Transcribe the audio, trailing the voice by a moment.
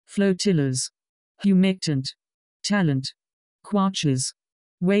flotillas, humectant, talent, quarches,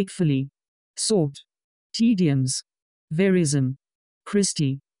 wakefully, sought, tediums, verism,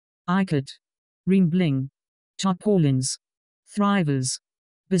 Christie, Icot, Riembling, tarpaulins, thrivers,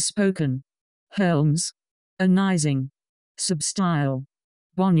 bespoken, helms, anising, substyle,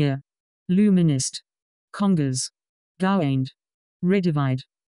 bonnier, luminist, congas, gowaind, redivide,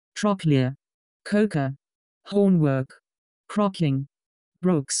 trochlear, coca, hornwork, crocking,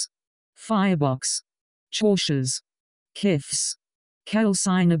 brooks, firebox, chauchers, kifs,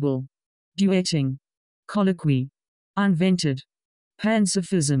 calcinable, duetting, colloquy, unvented,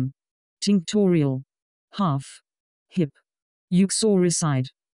 pansophism, tinctorial, half, hip, uxoricide,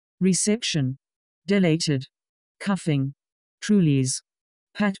 reception, delated, cuffing, trulies,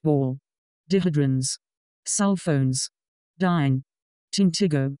 patball, dihedrons, sulphones, dine,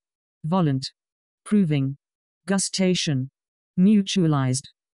 tintigo, volant, proving, gustation, mutualized,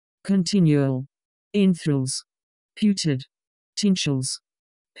 continual, enthrals, puted, tinsels,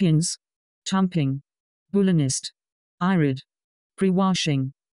 pins, tumping, bullinist, irid,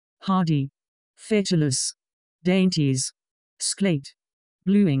 pre-washing, hardy, fetulous, dainties, sclate,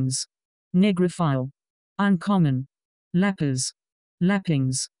 bluings, negrophile, uncommon, lappers,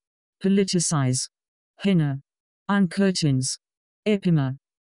 lappings, politicize, henna, uncurtains, epimer,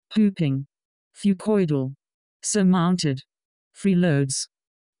 pooping, fucoidal, surmounted, freeloads,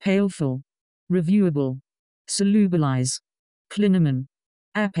 paleful, reviewable, solubilize, clinamen,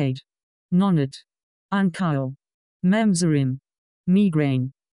 apate, nonnet, unkyle, mamzerim,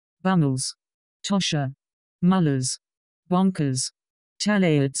 migraine, bummels, tosha, mullers, bonkers,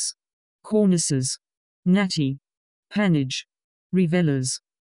 talayates, cornices, natty, panage, revellers,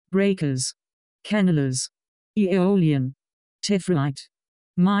 breakers, cannelers, aeolian, tephrite,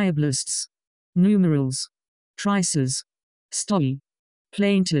 myoblasts, numerals, trices, stoi,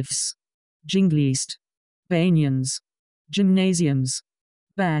 plaintiffs, jinglist, banians, gymnasiums,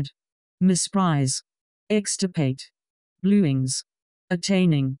 bad, misprise, extirpate, bluings,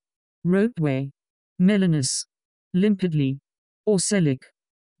 attaining, ropeway, melanous, limpidly, orcelic,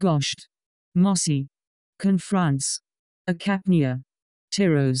 goshed, mossy, confronts, acapnia,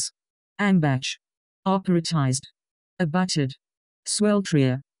 pteros, ambach, operatized, abutted,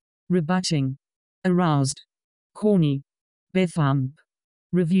 sweltria, rebutting, aroused, corny, bethump,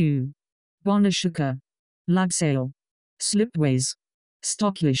 review, bonashuka, lugsale, slipways,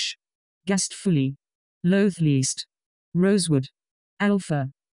 stocklish, gastfully, loathleast, rosewood, alpha,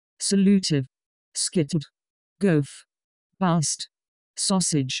 solutive, skittled, goaf, bast,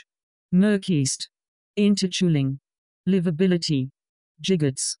 sausage, murkeast, interchuling, livability,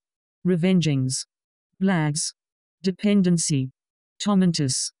 gigots, revengings, blags, dependency,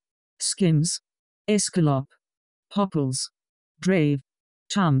 tomentus, skims, escalop, popples, drave,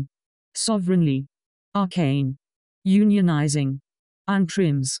 tum, sovereignly, arcane, unionizing,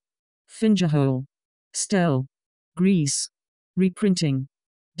 untrims, fingerhole, stell, grease, reprinting,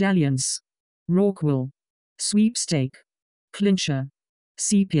 dalliance, rorqual, sweepstake, clincher,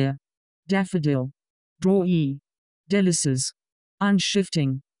 sepia, daffodil, draw-e, delices,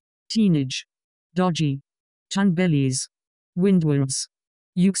 unshifting, teenage, dodgy, tunbellies, windwards,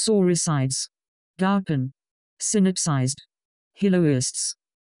 uxoricides, garpen, synapsized, hiloists,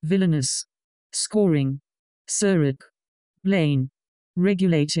 villainous, scoring, Cyric, Blaine,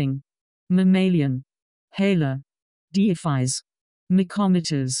 regulating, mammalian, hailer, deifies,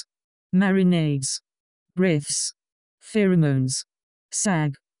 micometers, marinades, breaths, pheromones,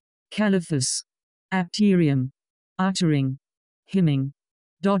 sag, calathus, apterium, uttering, hymning,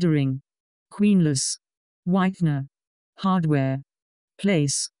 doddering, queenless, whitener, hardware,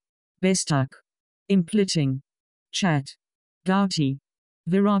 place, bestuck, impliting, chat, gouty,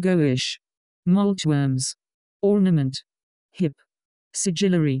 virago-ish, moltworms, ornament, hip,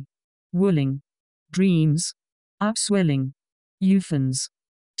 sigillary, wooling, dreams, upswelling, euphons,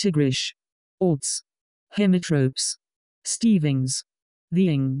 tigrish, orts, hemitropes, stevings,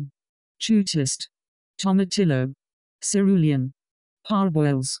 theing, tutist, tomatillo, cerulean,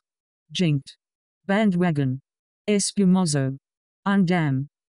 parboils, jinked, bandwagon, espumoso, undam,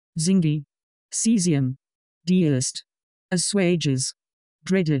 zingy, cesium, deist, assuages,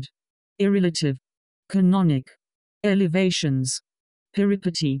 dreaded, irrelative, canonic, elevations,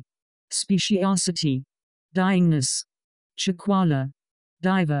 peripety, speciosity, dyingness, chiquala,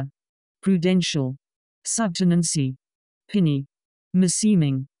 diver, prudential, subtenancy, pinny,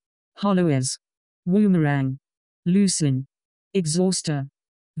 misseeming, hollow-as, woomerang, lucin, exhauster,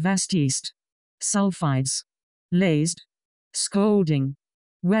 vastiste, sulfides, lazed, scolding,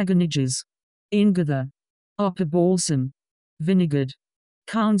 wagonages, ingather, upper balsam, vinegared,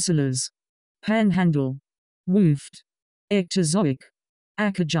 counselors, panhandle, woofed, ectozoic,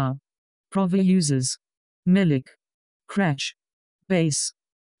 acajou, prover-users, melic, cratch, base,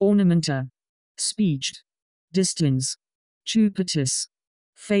 ornamenta, speeched, distans, tupitus,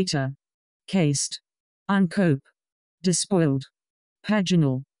 fata, cased, uncope, despoiled,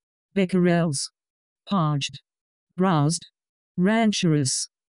 paginal, becquerels, parged, browsed, rancherous,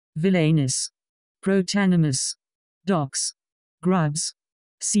 villainous, protanimus, docks, grubs,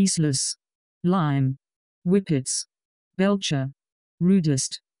 ceaseless, lime, whippets, belcher,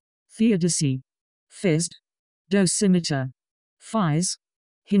 rudest, theodicy, fizzed, dosimeter, phiz,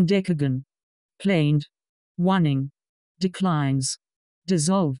 hindecagon, planed, wanning, declines,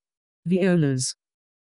 dissolve, violas,